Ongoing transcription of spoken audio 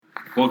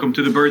Welcome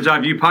to the Bird's Eye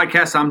View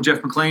podcast. I'm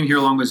Jeff McClain here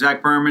along with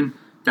Zach Berman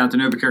down at the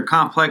NovaCare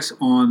Complex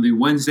on the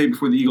Wednesday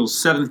before the Eagles'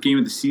 7th game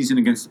of the season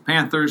against the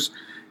Panthers.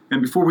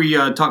 And before we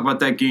talk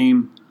about that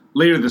game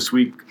later this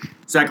week,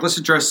 Zach, let's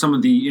address some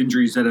of the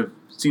injuries that have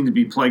seemed to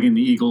be plaguing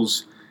the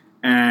Eagles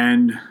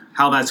and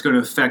how that's going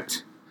to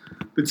affect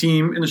the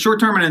team in the short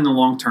term and in the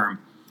long term.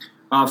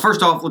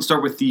 First off, let's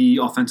start with the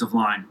offensive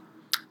line.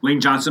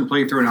 Lane Johnson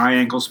played through an high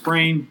ankle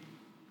sprain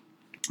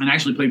and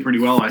actually played pretty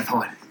well, I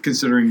thought,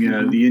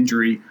 considering the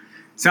injury.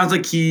 Sounds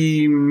like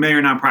he may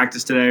or not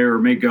practice today or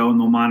may go and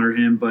they'll monitor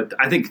him, but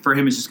I think for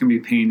him it's just going to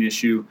be a pain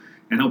issue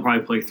and he'll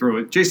probably play through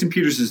it. Jason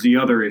Peters is the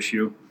other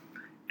issue,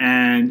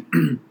 and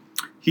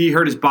he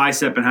hurt his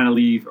bicep and had to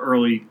leave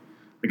early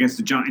against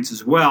the Giants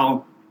as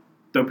well.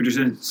 Doug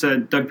Peterson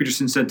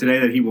said today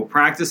that he will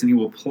practice and he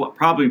will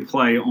probably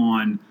play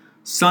on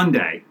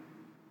Sunday.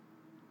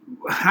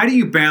 How do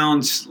you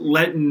balance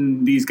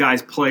letting these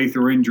guys play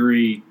through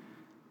injury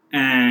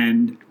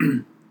and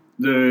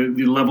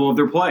the level of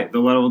their play, the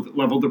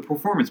level of their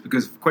performance?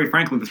 Because, quite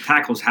frankly, the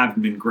tackles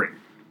haven't been great.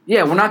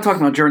 Yeah, we're not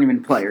talking about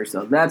journeyman players,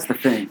 though. That's the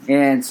thing.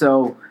 And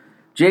so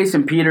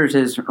Jason Peters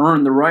has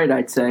earned the right,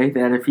 I'd say,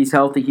 that if he's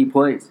healthy, he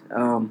plays.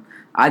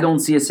 I don't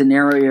see a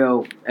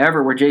scenario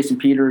ever where Jason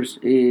Peters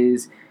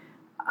is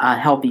a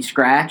healthy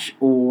scratch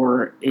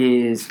or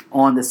is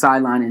on the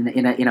sideline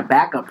in a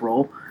backup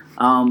role.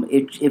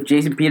 If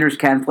Jason Peters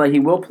can play, he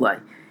will play.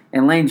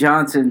 And Lane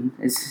Johnson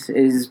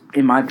is,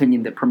 in my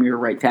opinion, the premier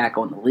right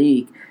tackle in the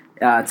league.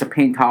 It's a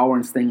pain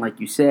tolerance thing, like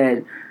you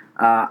said.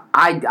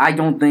 I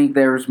don't think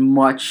there's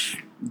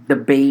much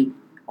debate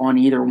on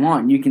either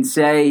one. You can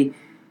say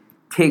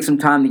take some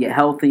time to get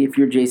healthy if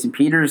you're Jason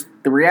Peters.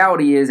 The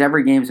reality is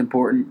every game is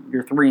important.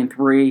 You're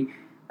 3-3.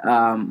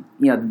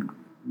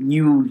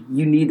 You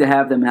need to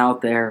have them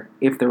out there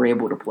if they're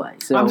able to play.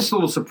 So I'm just a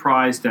little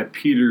surprised that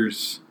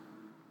Peters,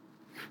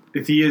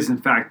 if he is in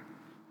fact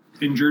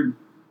injured,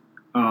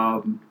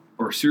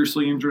 or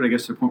seriously injured, I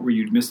guess to the point where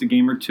you'd miss a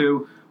game or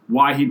two,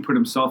 why he'd put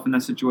himself in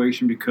that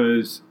situation,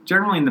 because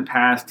generally in the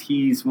past,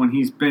 when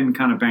he's been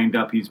kind of banged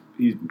up, he's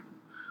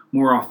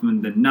more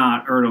often than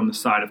not erred on the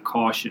side of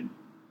caution.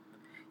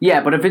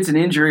 Yeah, but if it's an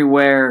injury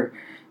where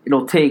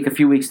it'll take a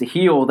few weeks to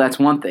heal, that's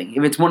one thing.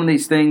 If it's one of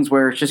these things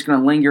where it's just going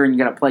to linger and you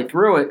got to play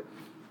through it,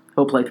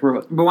 he'll play through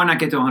it. But why not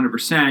get to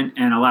 100%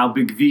 and allow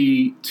Big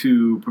V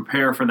to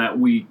prepare for that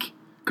week,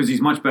 because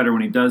he's much better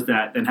when he does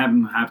that than have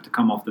him have to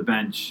come off the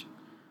bench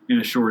in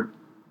a short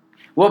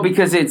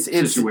because it's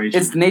situation.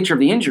 It's the nature of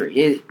the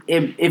injury.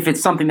 If it's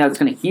something that's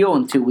going to heal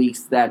in 2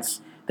 weeks,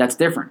 that's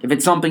different. If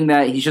it's something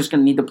that he's just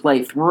going to need to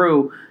play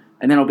through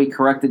and then it'll be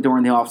corrected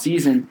during the off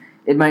season,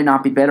 it might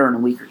not be better in a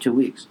week or 2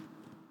 weeks.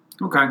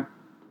 Okay. I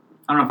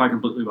don't know if I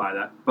completely buy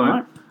that, but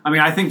right. I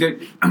mean, I think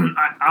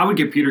that I would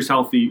get Peters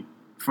healthy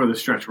for the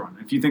stretch run.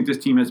 If you think this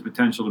team has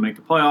potential to make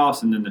the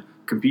playoffs and then to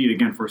compete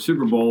again for a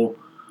Super Bowl,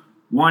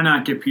 why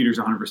not get Peters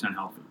 100%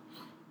 healthy?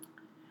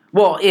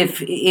 Well, if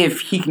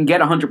he can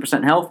get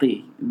 100%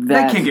 healthy, he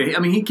can't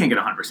get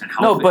 100% healthy.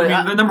 No, but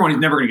the number one, he's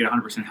never going to get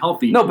 100%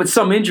 healthy. No, but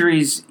some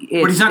injuries,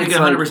 but he's not going to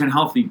get 100%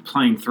 healthy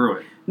playing through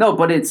it. No,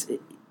 but it's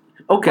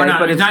okay. Not,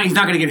 but he's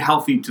not going to get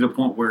healthy to the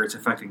point where it's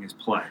affecting his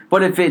play.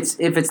 But if it's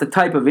the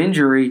type of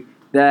injury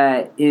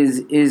that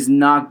is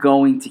not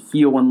going to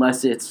heal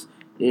unless it's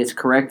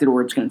corrected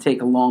or it's going to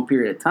take a long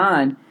period of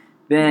time,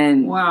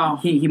 then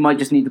he might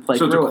just need to play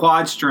through it. So the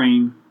quad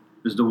strain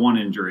is the one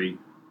injury.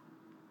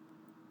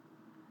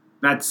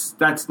 That's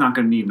not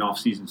going to need an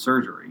off-season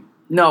surgery.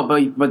 No,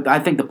 but I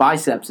think the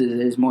biceps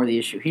is more the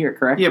issue here,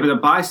 correct? Yeah, but the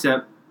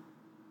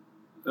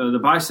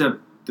bicep,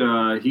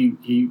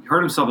 he hurt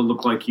himself. It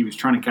looked like he was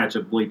trying to catch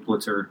a late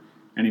blitzer,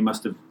 and he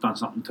must have done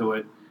something to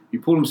it. He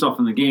pulled himself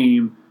in the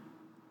game,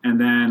 and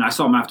then I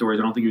saw him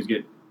afterwards. I don't think he was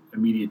getting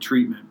immediate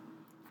treatment.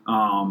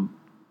 And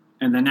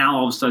then now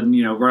all of a sudden,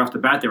 right off the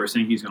bat, they were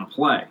saying he's going to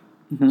play.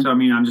 Mm-hmm. So, I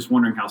mean, I'm just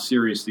wondering how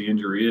serious the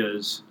injury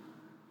is.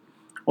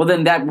 Well,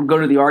 then that would go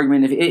to the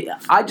argument.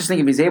 I just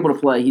think if he's able to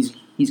play,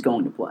 he's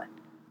going to play.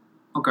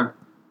 Okay.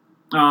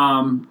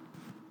 And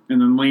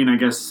then Lane, I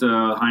guess,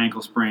 high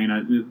ankle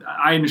sprain.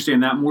 I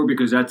understand that more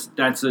because that's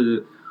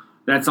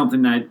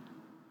something that.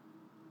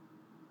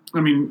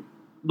 I mean,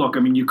 look. I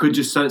mean, you could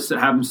just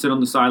have him sit on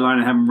the sideline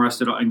and have him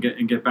rested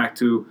and get back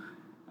to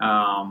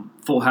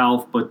full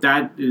health, but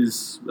that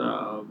is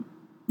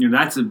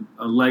that's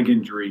a leg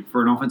injury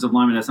for an offensive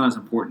lineman. That's not as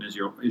important as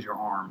your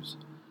arms.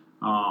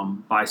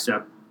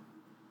 Bicep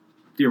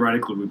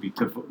theoretically would be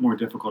more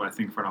difficult, I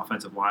think, for an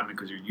offensive lineman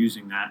because you're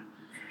using that.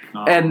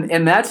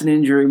 And that's an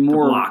injury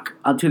more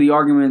to the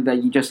argument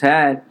that you just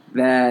had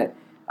that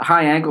a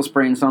high ankle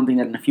sprain is something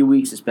that in a few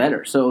weeks is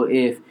better. So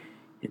if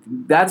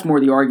that's more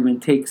the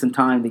argument, take some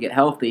time to get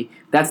healthy.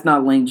 That's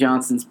not Lane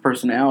Johnson's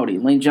personality.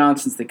 Lane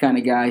Johnson's the kind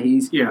of guy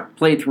he's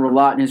played through a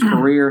lot in his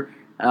career.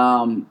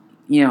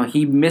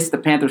 He missed the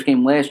Panthers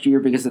game last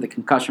year because of the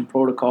concussion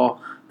protocol.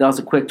 That was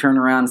a quick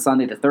turnaround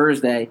Sunday to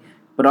Thursday.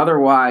 But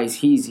otherwise,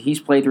 he's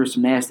played through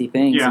some nasty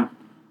things. Yeah.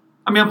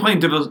 I mean, I'm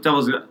playing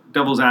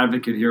devil's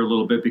advocate here a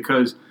little bit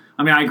because,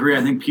 I mean, I agree.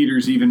 I think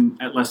Peters, even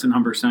at less than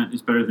 100%,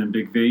 is better than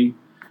Big V.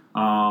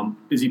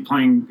 Is he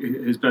playing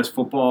his best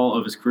football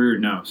of his career?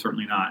 No,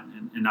 certainly not,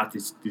 and not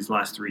these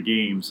last 3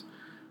 games.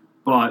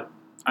 But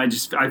I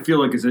feel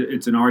like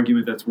it's an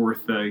argument that's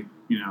worth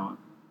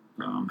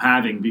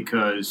having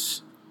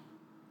because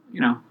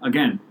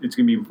again, it's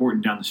going to be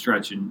important down the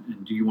stretch.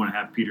 And do you want to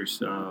have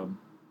Peters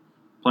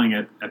playing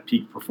at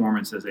peak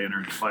performance as they enter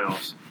into the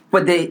playoffs?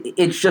 But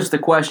it's just a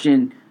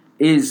question: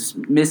 is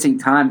missing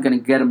time going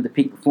to get them to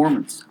peak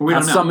performance? We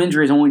don't know. Some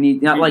injuries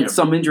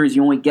some injuries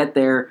you only get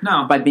there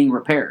by being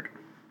repaired.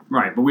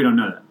 Right, but we don't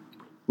know that.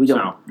 We don't.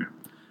 So,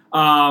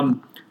 yeah.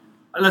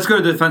 Let's go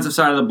to the defensive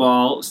side of the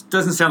ball. It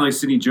doesn't sound like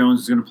Sidney Jones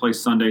is going to play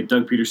Sunday.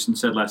 Doug Peterson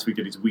said last week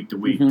that he's week to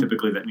week. Mm-hmm.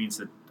 Typically, that means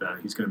that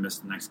he's going to miss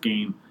the next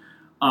game.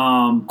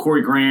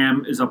 Corey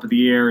Graham is up in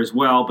the air as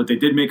well, but they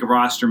did make a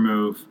roster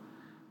move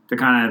to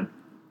kind of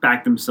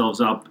back themselves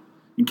up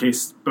in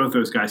case both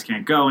those guys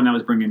can't go, and that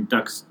was bringing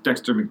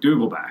Dexter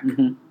McDougal back.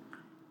 Mm-hmm.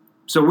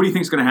 So what do you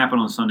think is going to happen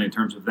on Sunday in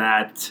terms of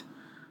that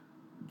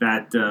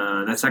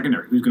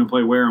secondary? Who's going to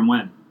play where and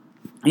when?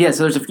 Yeah,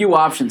 so there's a few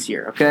options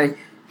here, okay?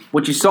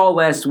 What you saw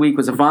last week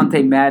was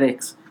Avonte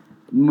Maddox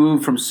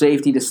moved from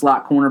safety to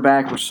slot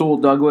cornerback. Rasul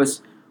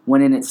Douglas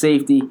went in at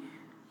safety.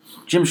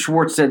 Jim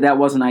Schwartz said that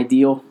wasn't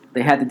ideal.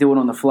 They had to do it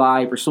on the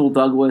fly. Rasul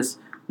Douglas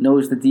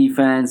knows the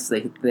defense.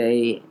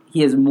 He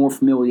has more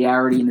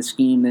familiarity in the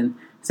scheme than,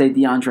 say,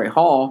 DeAndre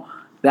Hall.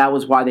 That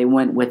was why they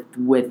went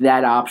with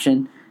that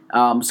option.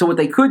 So what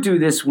they could do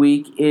this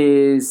week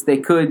is they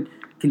could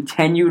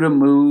continue to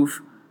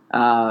move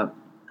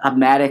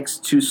Maddox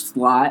to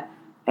slot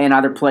and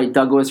either play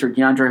Douglas or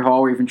DeAndre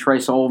Hall or even Trey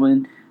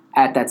Sullivan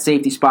at that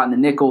safety spot in the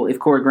nickel if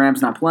Corey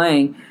Graham's not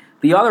playing.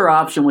 The other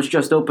option was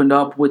just opened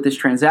up with this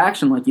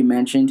transaction, like you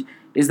mentioned,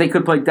 is they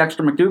could play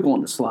Dexter McDougal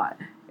in the slot.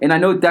 And I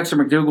know Dexter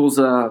McDougal's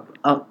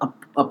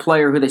a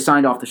player who they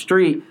signed off the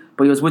street,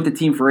 but he was with the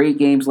team for 8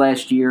 games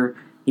last year.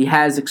 He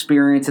has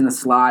experience in the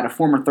slot, a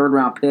former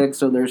third-round pick,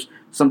 so there's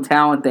some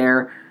talent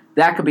there.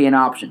 That could be an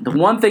option. The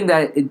one thing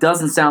that it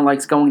doesn't sound like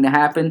is going to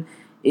happen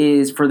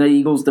is for the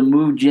Eagles to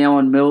move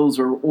Jalen Mills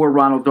or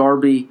Ronald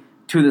Darby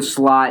to the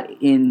slot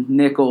in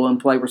nickel and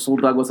play Rasul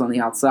Douglas on the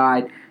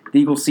outside. The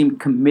Eagles seem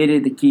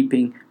committed to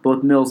keeping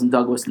both Mills and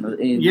Douglas on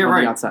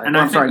the outside.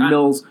 And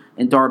Mills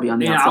and Darby on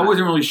the outside. Yeah, I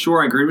wasn't really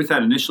sure I agreed with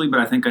that initially, but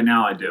I think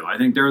now I do. I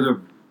think they're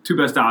the 2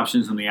 best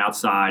options on the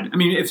outside. I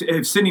mean,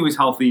 if Sidney was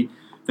healthy,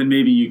 then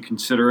maybe you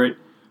consider it,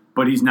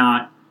 but he's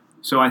not.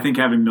 So I think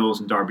having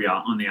Mills and Darby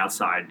on the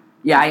outside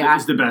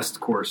is the best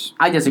course.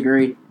 I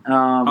disagree.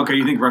 Okay,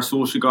 you think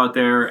Rasul should go out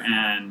there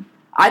and...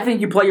 I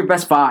think you play your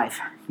best 5.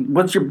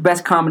 What's your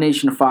best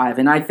combination of 5?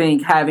 And I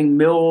think having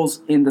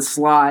Mills in the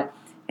slot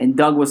and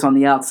Douglas on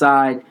the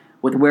outside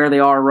with where they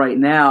are right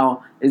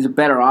now is a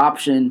better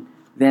option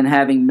than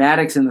having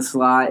Maddox in the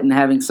slot and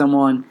having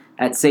someone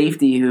at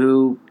safety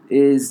who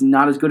is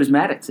not as good as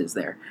Maddox is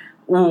there.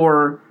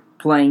 Or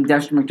playing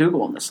Dexter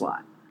McDougal in the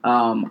slot.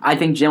 I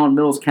think Jalen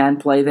Mills can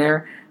play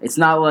there. It's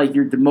not like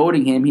you're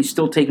demoting him. He's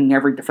still taking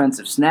every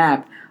defensive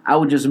snap. I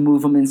would just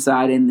move him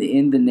inside in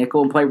the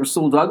nickel and play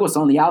Rasul Douglas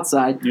on the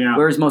outside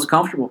where he's most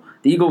comfortable.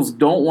 The Eagles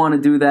don't want to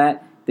do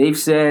that. They've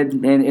said,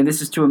 and this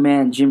is to a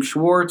man, Jim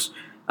Schwartz,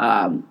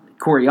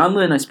 Corey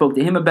Unlin, I spoke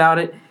to him about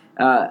it.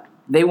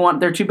 They want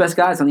their 2 best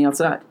guys on the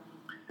outside.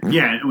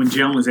 Yeah, and when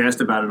Jalen was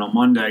asked about it on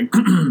Monday,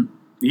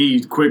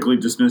 he quickly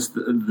dismissed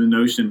the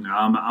notion,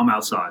 I'm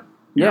outside.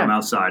 I'm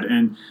outside.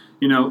 And,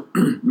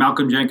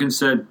 Malcolm Jenkins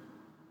said,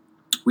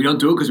 we don't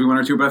do it because we want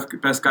our 2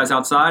 best guys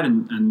outside,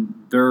 and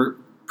they're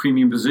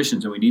premium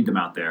positions, and we need them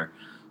out there.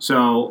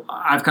 So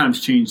I've kind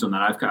of changed on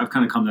that. I've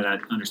kind of come to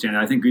that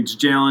understanding. I think it's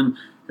Jalen,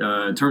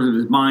 in terms of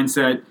his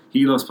mindset,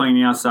 he loves playing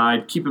the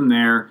outside. Keep him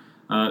there.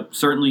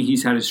 Certainly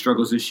he's had his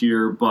struggles this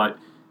year, but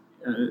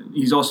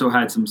he's also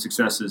had some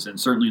successes, and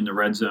certainly in the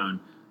red zone,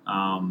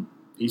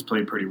 he's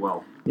played pretty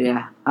well.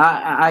 Yeah,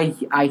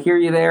 I hear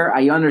you there.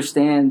 I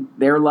understand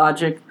their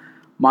logic.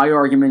 My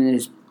argument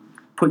is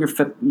put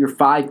your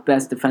 5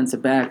 best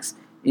defensive backs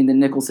in the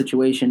nickel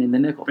situation in the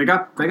nickel. They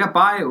got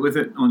by with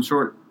it on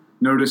short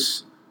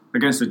notice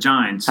against the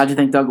Giants. How'd you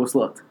think Douglas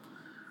looked?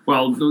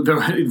 Well,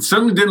 it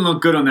certainly didn't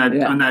look good on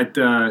that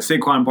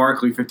Saquon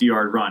Barkley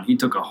 50-yard run. He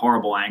took a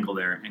horrible angle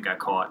there and got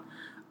caught.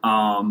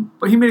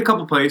 But he made a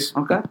couple plays.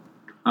 Okay.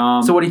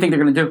 So what do you think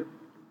they're going to do?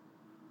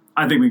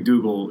 I think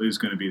McDougal is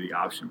going to be the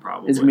option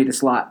probably. It's going to be the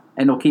slot,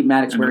 and they'll keep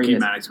Maddox where he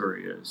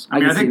is.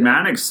 I think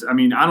Maddox, I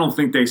don't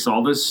think they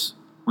saw this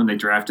when they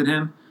drafted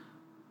him.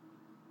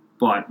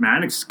 But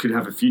Maddox could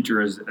have a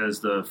future as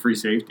the free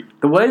safety.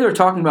 The way they're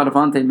talking about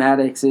Avonte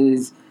Maddox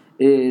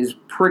is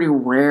pretty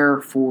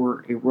rare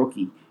for a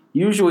rookie.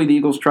 Usually the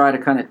Eagles try to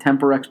kind of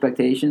temper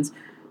expectations.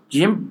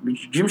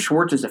 Jim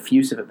Schwartz is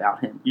effusive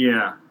about him.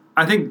 Yeah.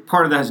 I think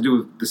part of that has to do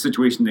with the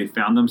situation they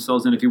found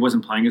themselves in. If he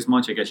wasn't playing as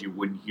much, I guess you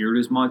wouldn't hear it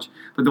as much.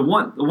 But the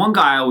one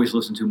guy I always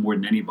listen to more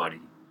than anybody,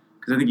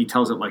 because I think he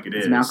tells it like it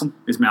is Malcolm?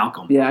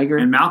 Malcolm. Yeah, I agree.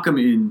 And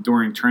Malcolm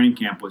during training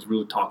camp was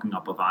really talking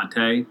up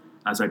Avonte.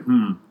 I was like,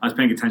 I was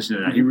paying attention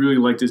to that. He really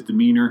liked his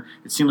demeanor.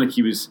 It seemed like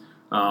he was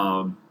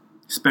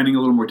spending a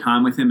little more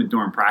time with him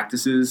during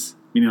practices,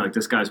 meaning like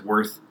this guy's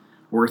worth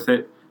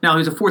it. Now,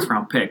 he's a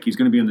fourth-round pick. He's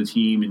going to be on the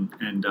team,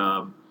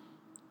 and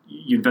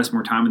you invest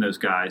more time in those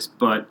guys.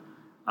 But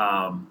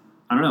I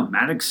don't know.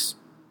 Maddox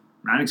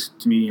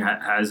to me,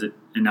 has it.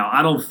 And now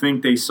I don't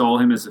think they saw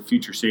him as a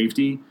future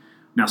safety.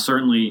 Now,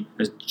 certainly,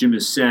 as Jim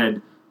has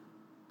said,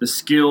 the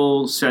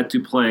skill set to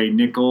play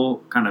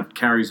nickel kind of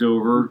carries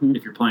over. Mm-hmm.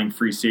 If you're playing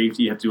free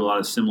safety, you have to do a lot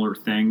of similar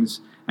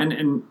things.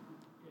 And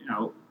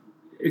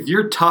if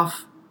you're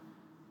tough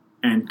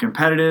and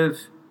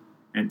competitive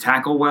and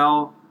tackle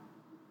well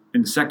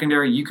in the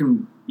secondary, you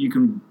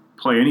can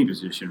play any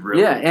position,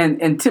 really. Yeah,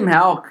 and Tim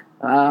Houck,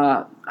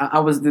 I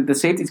was the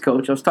safeties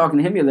coach. I was talking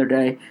to him the other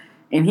day,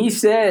 and he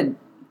said,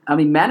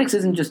 Maddox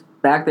isn't just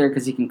back there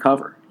because he can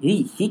cover.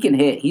 He can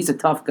hit. He's a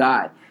tough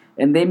guy.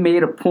 And they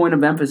made a point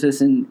of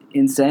emphasis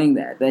in saying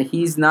that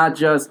he's not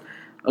just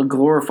a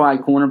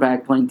glorified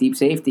cornerback playing deep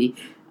safety.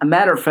 A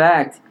matter of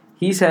fact,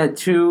 he's had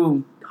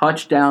 2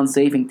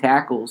 touchdown-saving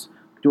tackles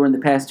during the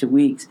past 2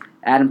 weeks.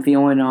 Adam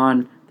Thielen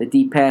on the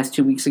deep pass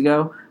 2 weeks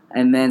ago,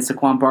 and then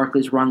Saquon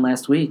Barkley's run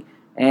last week.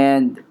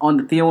 And on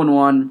the Thielen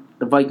one,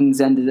 the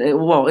Vikings ended –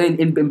 well,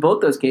 in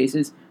both those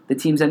cases, the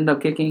teams ended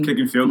up kicking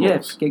field goals. Yeah,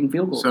 kicking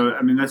field goals. So,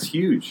 that's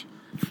huge.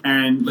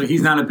 And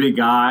he's not a big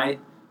guy.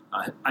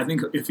 I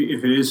think if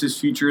it is his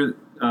future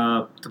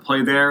to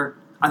play there,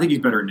 I think he's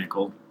better at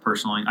nickel,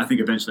 personally. I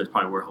think eventually that's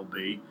probably where he'll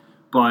be.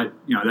 But,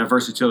 that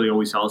versatility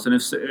always helps. And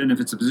if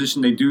it's a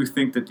position they do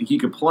think that he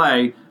could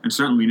play, and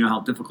certainly we know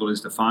how difficult it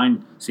is to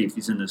find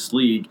safeties in this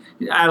league,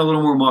 add a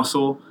little more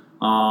muscle,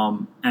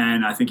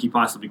 and I think he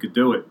possibly could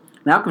do it.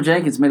 Malcolm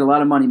Jenkins made a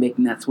lot of money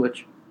making that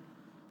switch.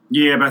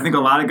 Yeah, but I think a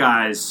lot of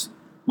guys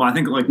 – well, I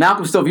think like –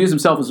 Malcolm still views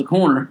himself as a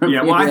corner.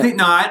 Yeah, well, I think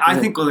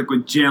like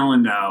with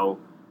Jalen, though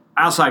 –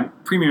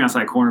 premium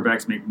outside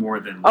cornerbacks make more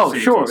than safety.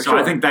 Sure. So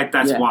I think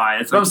that's why.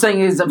 It's what I'm saying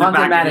is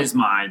Avonte Maddox.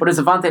 But is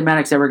Avonte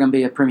Maddox ever going to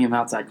be a premium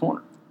outside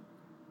corner?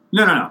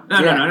 No.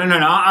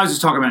 I was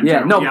just talking about.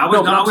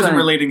 I wasn't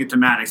relating it to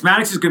Maddox.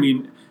 Maddox is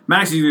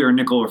either a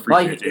nickel or free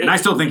safety, and I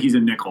still think he's a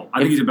nickel. I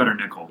think he's a better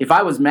nickel. If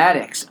I was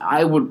Maddox,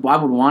 I would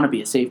want to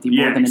be a safety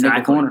more than a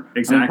nickel corner.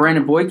 Exactly.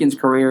 Brandon Boykin's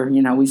career,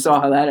 we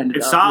saw how that ended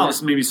up. It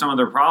solves maybe some of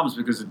their problems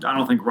because I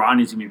don't think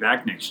Rodney's going to be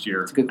back next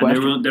year. That's a good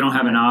question. They don't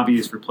have an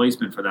obvious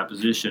replacement for that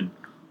position.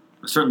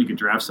 Certainly could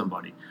draft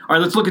somebody. All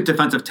right, let's look at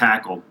defensive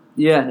tackle.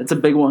 Yeah, it's a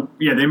big one.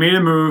 Yeah, they made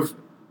a move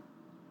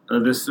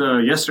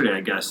yesterday,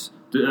 I guess.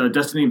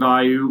 Destiny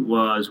Vayu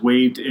was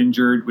waived,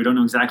 injured. We don't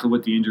know exactly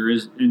what the injury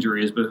is,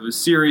 but if it was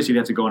serious, he'd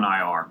have to go on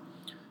IR.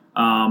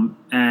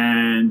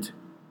 And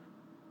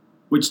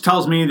which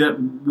tells me that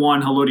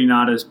Haloti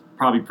Ngata is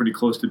probably pretty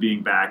close to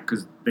being back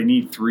because they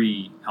need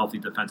 3 healthy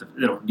defensive.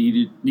 They don't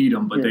need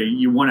them, but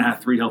you want to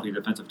have 3 healthy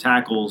defensive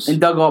tackles. And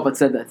Doug Albert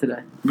said that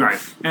today. Right,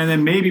 and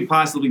then maybe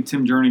possibly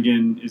Tim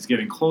Jernigan is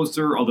getting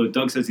closer. Although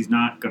Doug says he's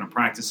not going to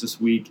practice this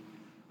week,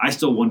 I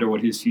still wonder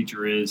what his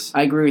future is.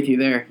 I agree with you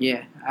there.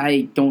 Yeah,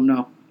 I don't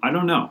know. I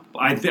don't know.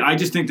 I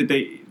just think that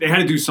they had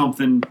to do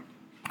something.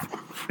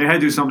 They had to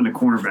do something at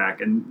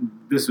cornerback, and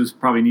this was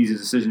probably an easy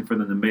decision for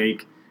them to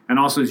make. And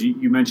also, as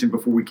you mentioned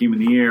before we came in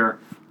the air,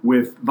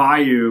 with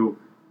Vayu,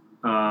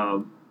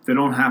 they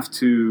don't have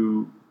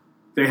to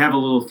 – they have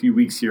a few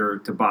weeks here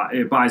to buy –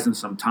 it buys them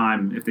some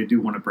time if they do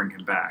want to bring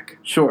him back.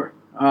 Sure.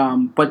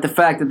 But the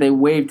fact that they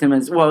waived him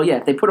as – well, yeah,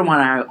 if they put him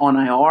on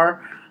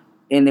IR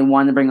and they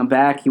wanted to bring him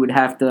back, he would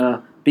have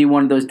to be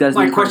one of those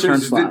designated return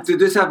spots. My question is, did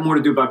this have more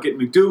to do about getting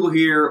McDougal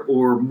here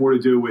or more to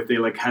do with they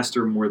like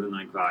Hester more than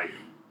like Vayu?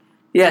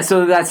 Yeah,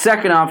 so that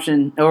second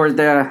option, or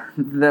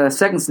the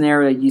second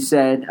scenario you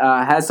said,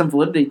 has some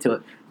validity to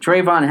it.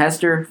 Trayvon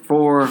Hester,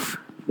 for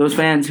those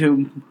fans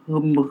who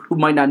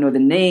might not know the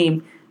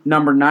name,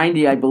 number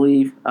 90, I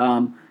believe,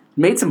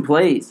 made some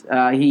plays.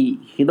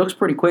 He looks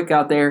pretty quick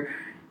out there.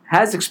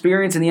 Has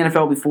experience in the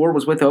NFL before,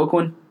 was with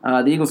Oakland.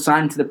 The Eagles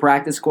signed him to the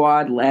practice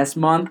squad last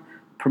month,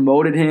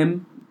 promoted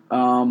him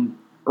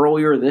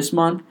earlier this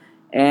month.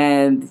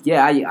 And,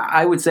 yeah,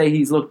 I would say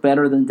he's looked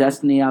better than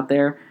Destiny out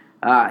there.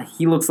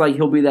 He looks like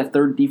he'll be that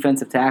third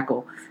defensive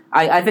tackle.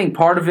 I think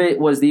part of it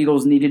was the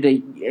Eagles needed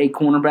a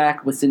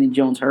cornerback with Sidney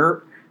Jones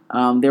hurt.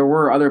 There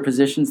were other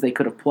positions they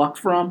could have plucked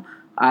from.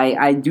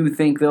 I do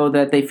think, though,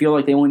 that they feel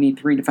like they only need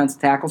 3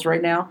 defensive tackles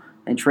right now,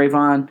 and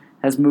Trayvon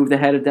has moved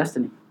ahead of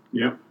Destiny.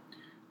 Yep.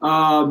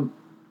 What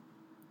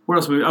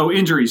else?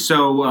 Injuries.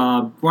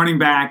 So running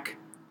back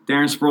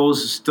Darren Sproles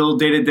is still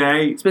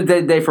day-to-day. It's been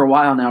day-to-day for a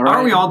while now, right?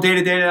 Are we all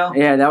day-to-day now?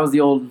 Yeah, that was the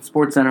old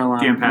SportsCenter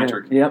line. Dan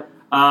Patrick. Yeah.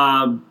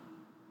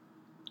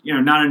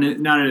 Yep.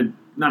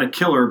 Not a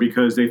killer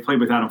because they've played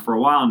without him for a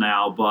while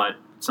now, but at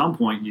some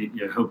point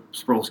you hope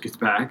Sproles gets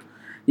back.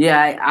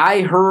 Yeah,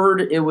 I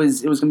heard it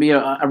was going to be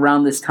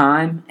around this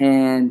time,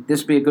 and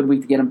this would be a good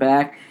week to get him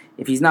back.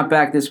 If he's not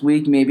back this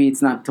week, maybe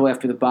it's not until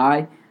after the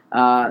bye.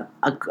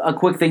 A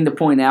quick thing to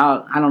point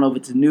out, I don't know if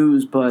it's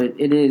news, but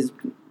it is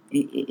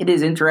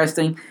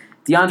interesting.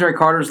 DeAndre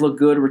Carter's looked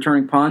good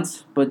returning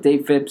punts, but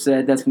Dave Phipps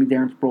said that's going to be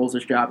Darren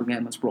Sproles' job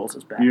again when Sproles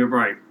is back. You're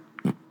right.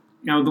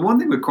 Now, the one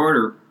thing with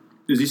Carter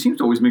is he seems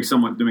to always make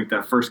someone to make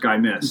that first guy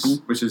miss,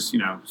 which is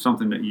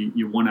something that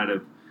you want out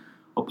of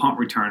a punt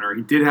returner.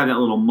 He did have that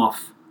little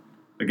muff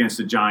against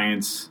the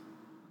Giants.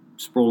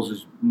 Sproles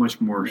is much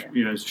more,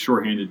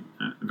 shorthanded.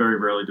 Very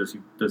rarely does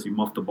he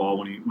muff the ball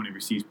when he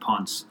receives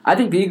punts. I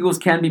think the Eagles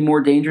can be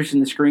more dangerous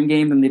in the screen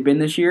game than they've been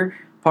this year.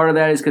 Part of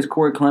that is because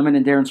Corey Clement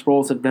and Darren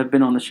Sproles have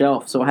been on the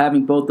shelf. So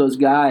having both those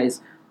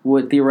guys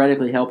would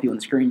theoretically help you in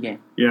the screen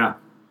game. Yeah,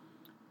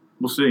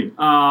 we'll see.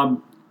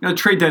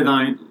 Trade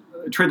deadline,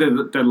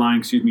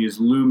 is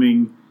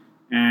looming,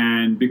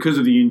 and because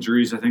of the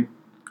injuries, I think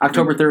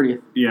October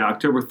 30th. Yeah,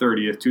 October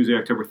 30th, Tuesday,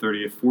 October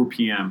 30th, 4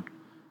 p.m.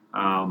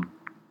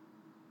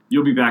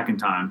 You'll be back in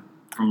time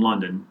from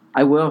London.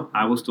 I will.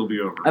 I will still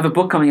be over. I have a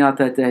book coming out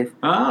that day.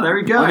 Oh, there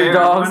you go.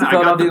 Underdogs, the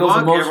Philadelphia Eagles'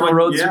 emotional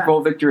road to Super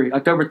Bowl victory,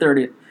 October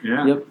 30th.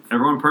 Yeah. Yep.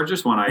 Everyone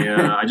purchased one.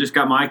 I just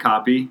got my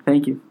copy.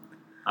 Thank you.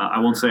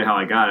 I won't say how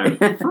I got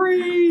it.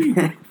 Free.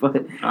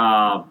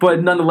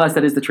 but nonetheless,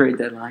 that is the trade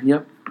deadline.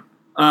 Yep.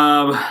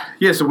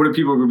 So what are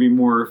people going to be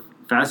more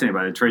fascinated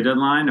by, the trade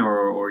deadline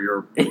or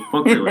your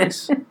book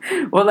release?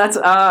 Well, that's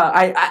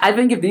I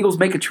think if the Eagles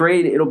make a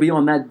trade, it'll be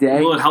on that day.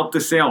 Will it help the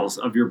sales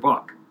of your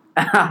book?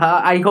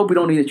 I hope we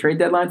don't need a trade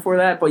deadline for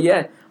that, but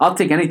yeah, I'll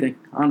take anything,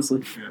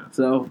 honestly. Yeah.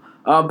 So,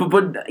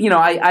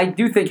 I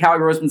do think Howie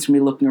Roseman's gonna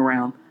be looking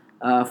around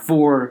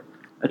for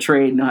a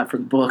trade, not for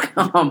the book.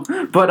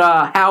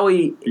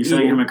 Howie, you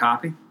sending him a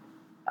copy?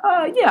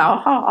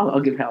 Yeah, I'll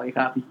give Howie a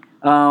copy.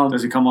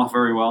 Does he come off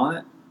very well in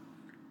it?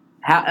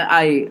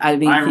 I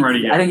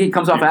think he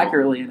comes off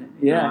accurately in it.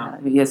 Yeah,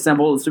 he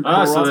assembled a Super Bowl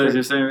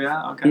roster.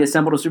 Okay. He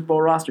assembled a Super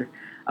Bowl roster.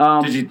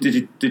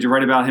 Did you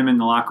write about him in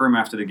the locker room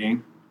after the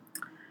game?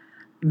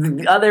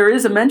 There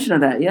is a mention of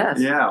that. Yes.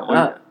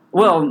 Yeah.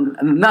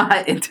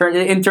 Not in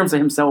terms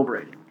of him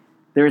celebrating.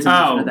 There is a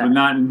mention of that. But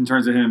not in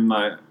terms of him,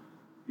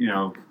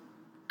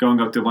 going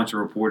up to a bunch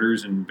of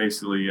reporters and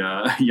basically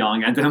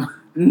yelling at them.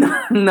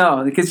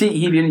 No, because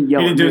he didn't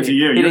yell. He didn't do it to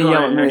you. He didn't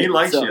yell at me. He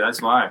likes you.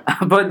 That's why.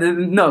 But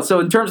no.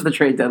 So in terms of the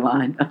trade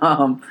deadline,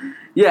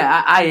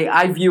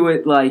 I view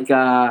it like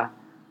that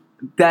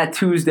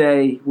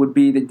Tuesday would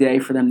be the day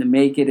for them to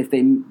make it. If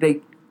they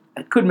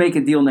could make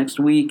a deal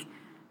next week.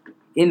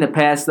 In the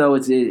past, though,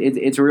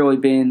 it's really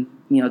been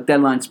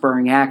deadline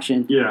spurring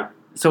action. Yeah.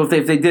 So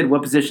if they did,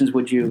 what positions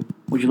would you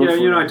look for?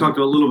 Yeah, I talked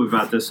a little bit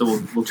about this, so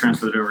we'll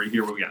transfer it over to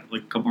here. We got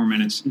like a couple more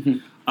minutes. Mm-hmm.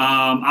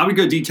 I would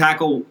go D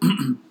tackle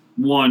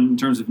one in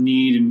terms of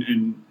need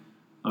and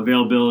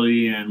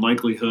availability and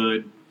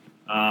likelihood.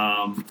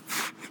 I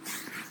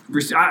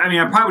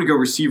probably would go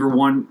receiver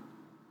one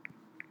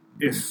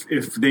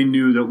if they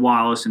knew that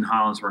Wallace and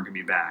Hollins weren't going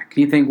to be back.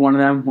 Do you think one of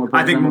them?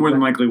 I think more than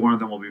likely one of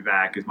them will be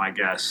back, is my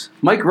guess.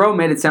 Mike Rowe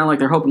made it sound like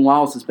they're hoping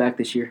Wallace is back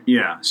this year.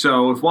 Yeah,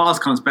 so if Wallace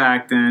comes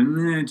back,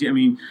 then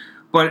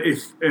but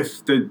if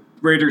the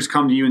Raiders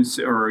come to you if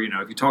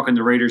you're talking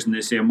to Raiders and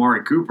they say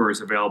Amari Cooper is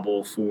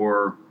available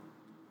for,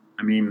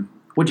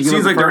 would you give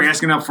seems like they they're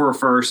asking up for a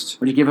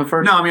first. Would you give a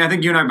first? No, I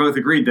think you and I both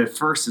agreed that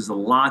first is a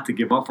lot to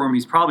give up for him.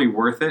 He's probably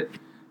worth it,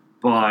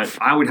 but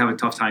I would have a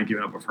tough time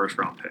giving up a first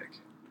round pick.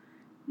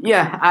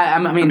 Yeah,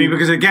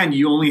 because again,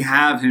 you only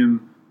have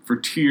him for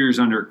 2 years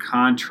under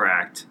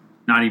contract,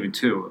 not even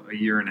 2, a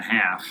year and a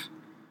half.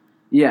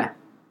 Yeah.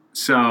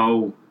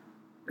 So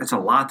that's a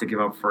lot to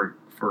give up for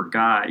a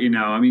guy.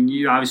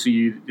 Obviously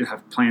you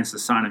have plans to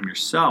sign him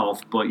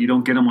yourself, but you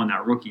don't get him on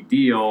that rookie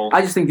deal.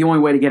 I just think the only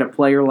way to get a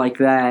player like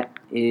that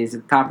is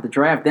at the top of the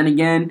draft. Then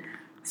again,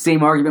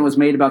 same argument was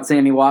made about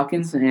Sammy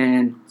Watkins,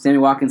 and Sammy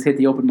Watkins hit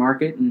the open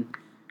market and.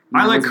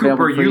 I like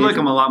Cooper. You like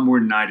him a lot more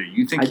than I do.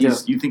 You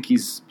think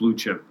he's blue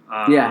chip.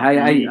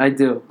 I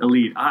do.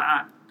 Elite.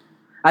 I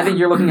think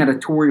you're looking at a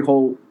Torrey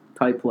Holt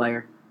type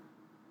player.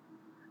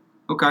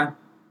 Okay,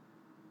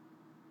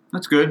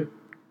 that's good.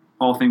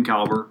 Hall of Fame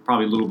caliber,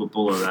 probably a little bit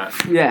below that.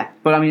 Yeah,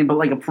 but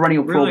like a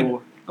perennial Pro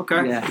Bowler.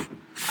 Okay. Yeah,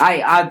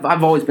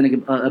 I've always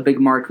been a big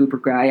Amari Cooper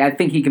guy. I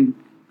think he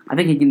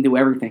can do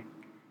everything.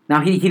 Now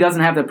he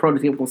doesn't have that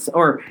prototypical,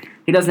 or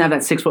he doesn't have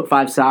that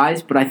 6'5"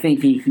 size, but I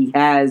think he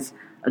has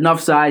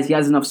enough size. He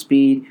has enough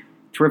speed.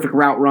 Terrific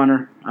route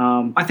runner.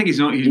 I think he's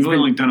really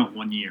only done it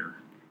 1 year.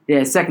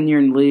 Yeah, second year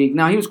in the league.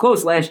 Now he was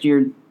close last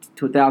year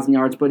to 1,000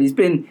 yards, but he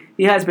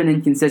has been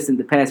inconsistent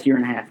the past year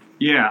and a half.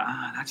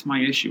 Yeah, that's my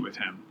issue with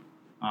him.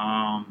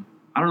 I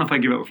don't know if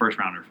I'd give up a first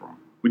rounder for him.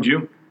 Would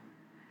you?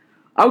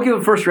 I would give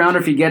a first rounder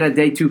if you get a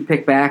day 2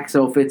 pick back.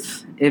 So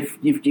if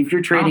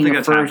you're trading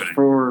a first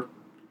for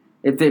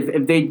if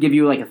they give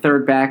you like a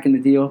third back in the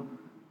deal,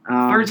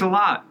 third's a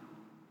lot.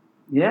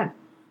 Yeah.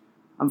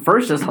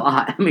 First is a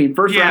lot.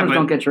 First rounders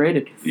don't get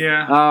traded.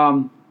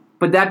 Yeah.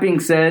 But that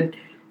being said,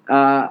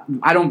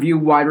 I don't view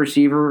wide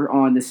receiver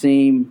on the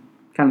same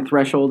kind of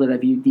threshold that I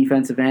view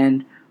defensive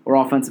end or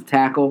offensive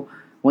tackle.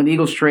 When the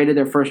Eagles traded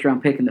their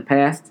first-round pick in the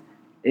past,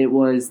 it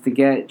was to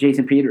get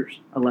Jason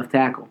Peters, a left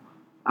tackle.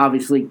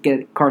 Obviously,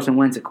 get Carson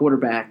Wentz at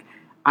quarterback.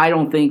 I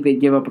don't think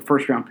they'd give up a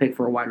first-round pick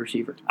for a wide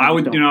receiver. I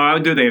would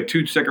do. They have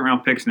 2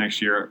 second-round picks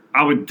next year.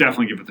 I would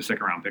definitely give up the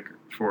second-round pick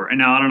for. And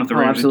now I don't know if the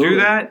Raiders would do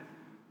that.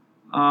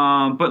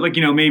 But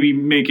maybe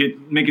make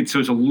it so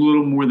it's a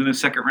little more than a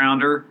second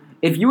rounder.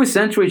 If you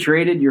essentially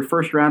traded your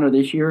first rounder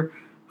this year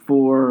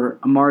for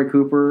Amari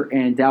Cooper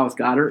and Dallas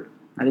Goedert,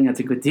 I think that's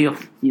a good deal.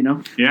 You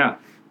know. Yeah,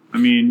 I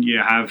mean, you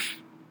have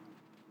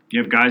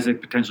guys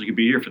that potentially could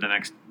be here for the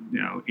next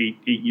 8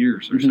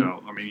 years or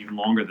so. I mean, even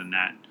longer than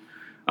that.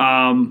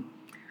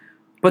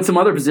 But some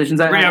other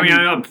positions. I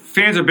know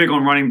fans are big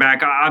on running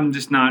back. I'm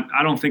just not.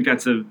 I don't think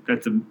that's a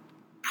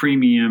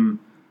premium.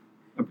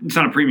 It's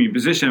not a premium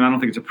position. I don't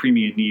think it's a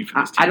premium need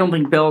for this team. I don't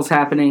think Bell's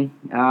happening.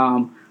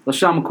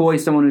 LaShawn McCoy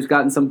is someone who's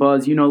gotten some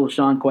buzz. You know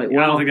LaShawn quite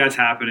well. I don't think that's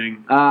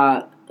happening.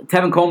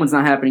 Tevin Coleman's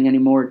not happening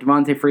anymore.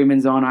 Devontae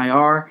Freeman's on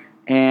IR,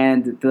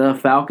 and the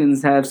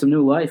Falcons have some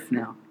new life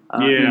now.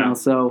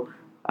 So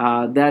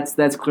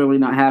that's clearly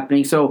not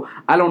happening. So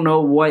I don't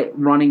know what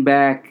running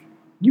back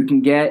you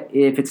can get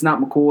if it's not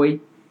McCoy.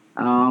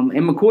 And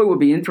McCoy would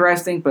be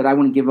interesting, but I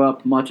wouldn't give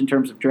up much in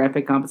terms of draft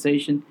pick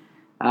compensation.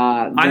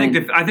 I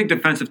think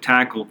defensive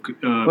tackle.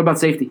 What about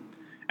safety?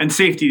 And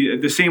safety,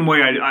 the same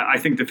way I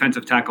think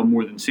defensive tackle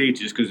more than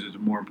safety, just because it's a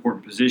more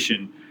important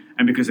position,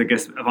 and because I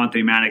guess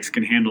Avonte Maddox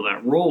can handle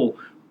that role.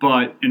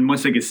 And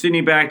once they get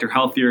Sidney back, they're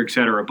healthier, et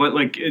cetera. But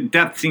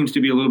depth seems to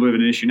be a little bit of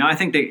an issue. Now I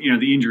think that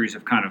the injuries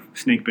have kind of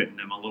snake bitten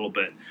them a little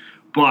bit.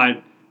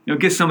 But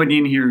get somebody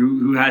in here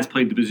who has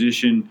played the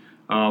position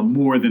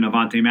more than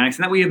Avonte Maddox.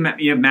 And that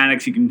you have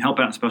Maddox, he can help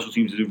out in special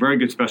teams. He's a very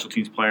good special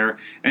teams player.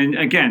 And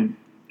again,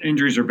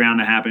 injuries are bound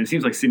to happen. It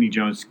seems like Sidney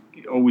Jones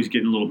always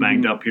getting a little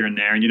banged up here and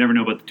there, and you never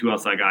know about the two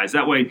outside guys.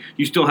 That way,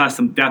 you still have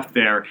some depth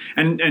there.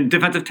 And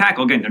defensive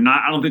tackle, again,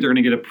 I don't think they're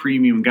going to get a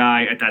premium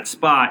guy at that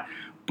spot.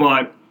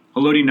 But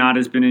Haloti Ngata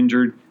has been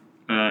injured.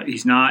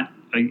 He's not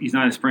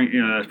a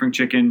spring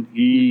chicken.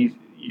 You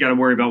got to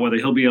worry about whether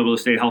he'll be able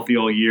to stay healthy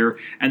all year.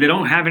 And they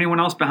don't have anyone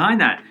else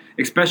behind that,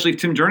 especially if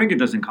Tim Jernigan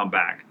doesn't come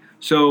back.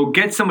 So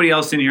get somebody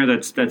else in here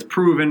that's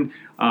proven.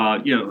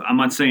 I'm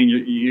not saying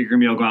you're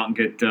going to be able to go out and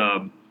get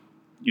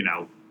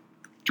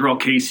Jarrell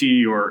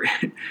Casey or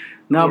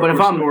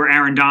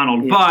Aaron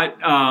Donald, but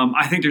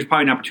I think there's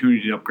probably an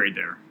opportunity to upgrade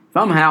there. If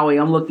I'm Howie,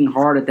 I'm looking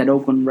hard at that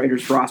Oakland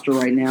Raiders roster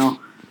right now.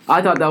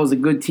 I thought that was a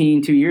good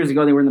team 2 years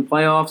ago. They were in the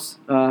playoffs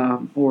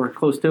or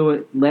close to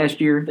it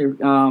last year. They're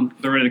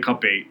ready to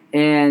Cup 8.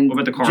 And what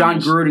about the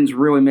John Cardinals? Gruden's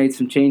really made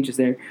some changes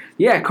there.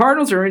 Yeah,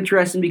 Cardinals are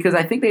interesting because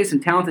I think they have some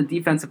talented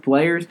defensive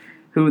players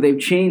who they've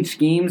changed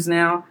schemes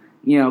now.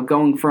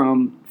 Going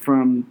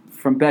from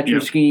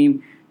Betcher's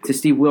scheme to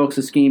Steve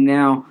Wilkes' scheme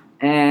now.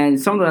 And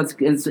some of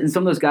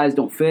those guys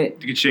don't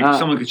fit.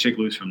 Someone could shake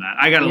loose from that.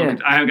 I got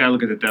to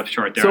look at the depth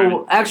chart there.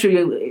 So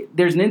actually,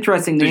 there's an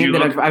interesting name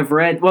that I've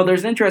read. Well,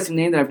 there's an interesting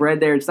name that I've read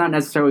there. It's not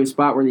necessarily a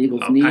spot where the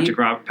Eagles need.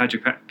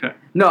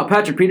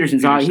 Patrick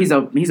Peterson's. He's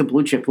a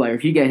blue chip player.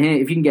 If you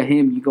can get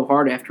him, you go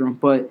hard after him.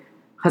 But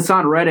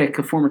Hassan Reddick,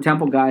 a former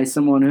Temple guy, is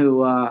someone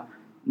who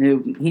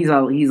he's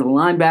a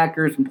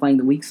linebacker. He's been playing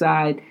the weak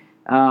side.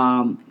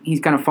 He's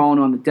kind of fallen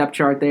on the depth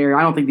chart there.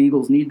 I don't think the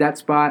Eagles need that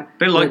spot.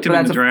 They liked him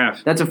in the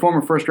draft. That's a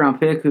former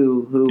first-round pick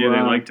who they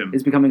liked him.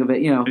 Is becoming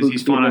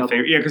he's fallen out of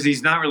favor. Yeah, because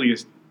he's not really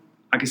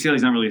I can see how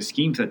he's not really a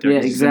scheme set there. Yeah,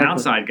 exactly. He's an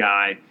outside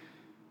guy.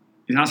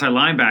 He's an outside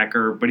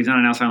linebacker, but he's not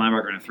an outside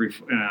linebacker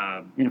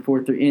in a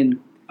 4-3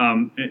 in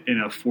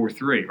a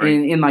 4-3, right?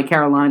 In like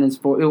Carolina's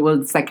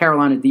it's that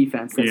Carolina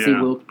defense that Steve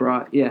Wilkes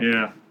brought.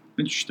 Yeah,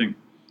 interesting.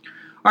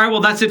 All right,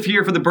 well, that's it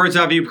here for the Bird's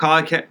Eye View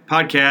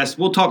podcast.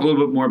 We'll talk a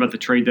little bit more about the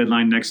trade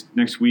deadline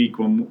next week.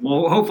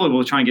 Hopefully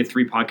we'll try and get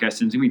 3 podcasts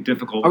in. It's going to be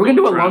difficult. Are we going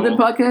to do a London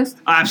podcast?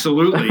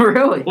 Absolutely.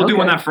 Really? We'll do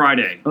one that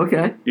Friday.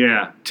 Okay.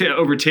 Yeah.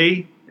 Over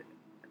tea?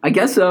 I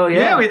guess so, yeah.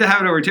 Yeah, we have to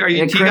have it over tea. Are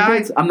you a tea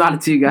guy? I'm not a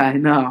tea guy,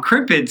 no.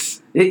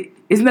 Crimpets.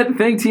 Isn't that the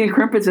thing, tea and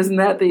crimpets? Isn't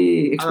that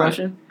the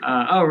expression?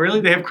 Oh,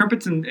 really? They have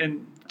crimpets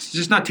and it's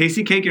just not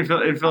Tasty Cake in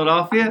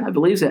Philadelphia? I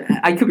believe so.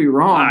 I could be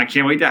wrong. I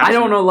can't wait to ask. I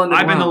don't know London.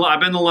 I've been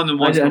to London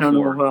once before. I don't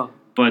know well.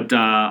 But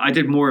I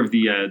did more of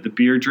the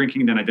beer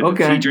drinking than I did the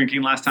tea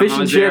drinking last time I was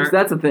there. Fish and chips,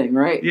 that's a thing,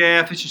 right?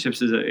 Yeah, fish and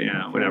chips is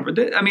whatever.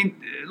 I mean,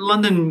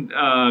 London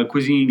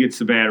cuisine gets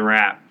a bad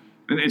rap.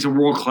 It's a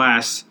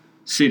world-class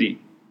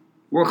city.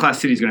 World-class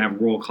city is going to have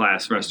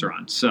world-class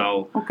restaurants.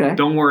 So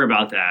don't worry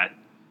about that.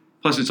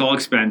 Plus, it's all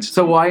expensed.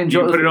 So I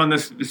enjoy. You put it on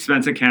this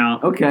expense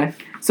account. Okay.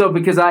 So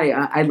because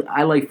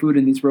I like food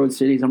in these road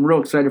cities, I'm real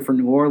excited for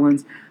New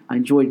Orleans. I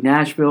enjoyed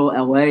Nashville.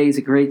 L.A. is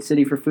a great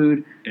city for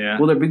food. Yeah.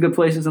 Will there be good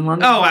places in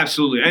London? Oh,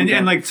 absolutely.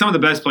 And like some of the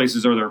best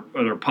places are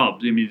their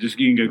pubs. I mean, you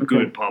can get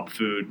good pub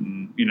food,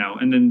 and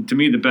And then to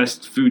me, the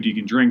best food you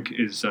can drink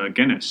is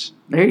Guinness.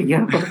 There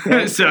you go.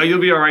 Okay. So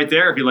you'll be all right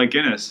there if you like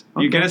Guinness.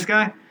 You a Guinness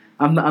guy?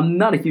 I'm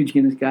not a huge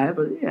Guinness guy,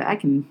 but yeah, I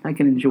can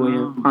enjoy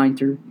a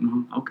pint or.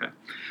 Mm-hmm. Okay.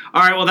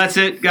 All right. Well, that's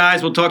it,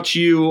 guys. We'll talk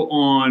to you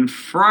on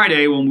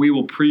Friday when we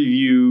will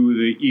preview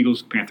the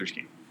Eagles-Panthers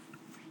game.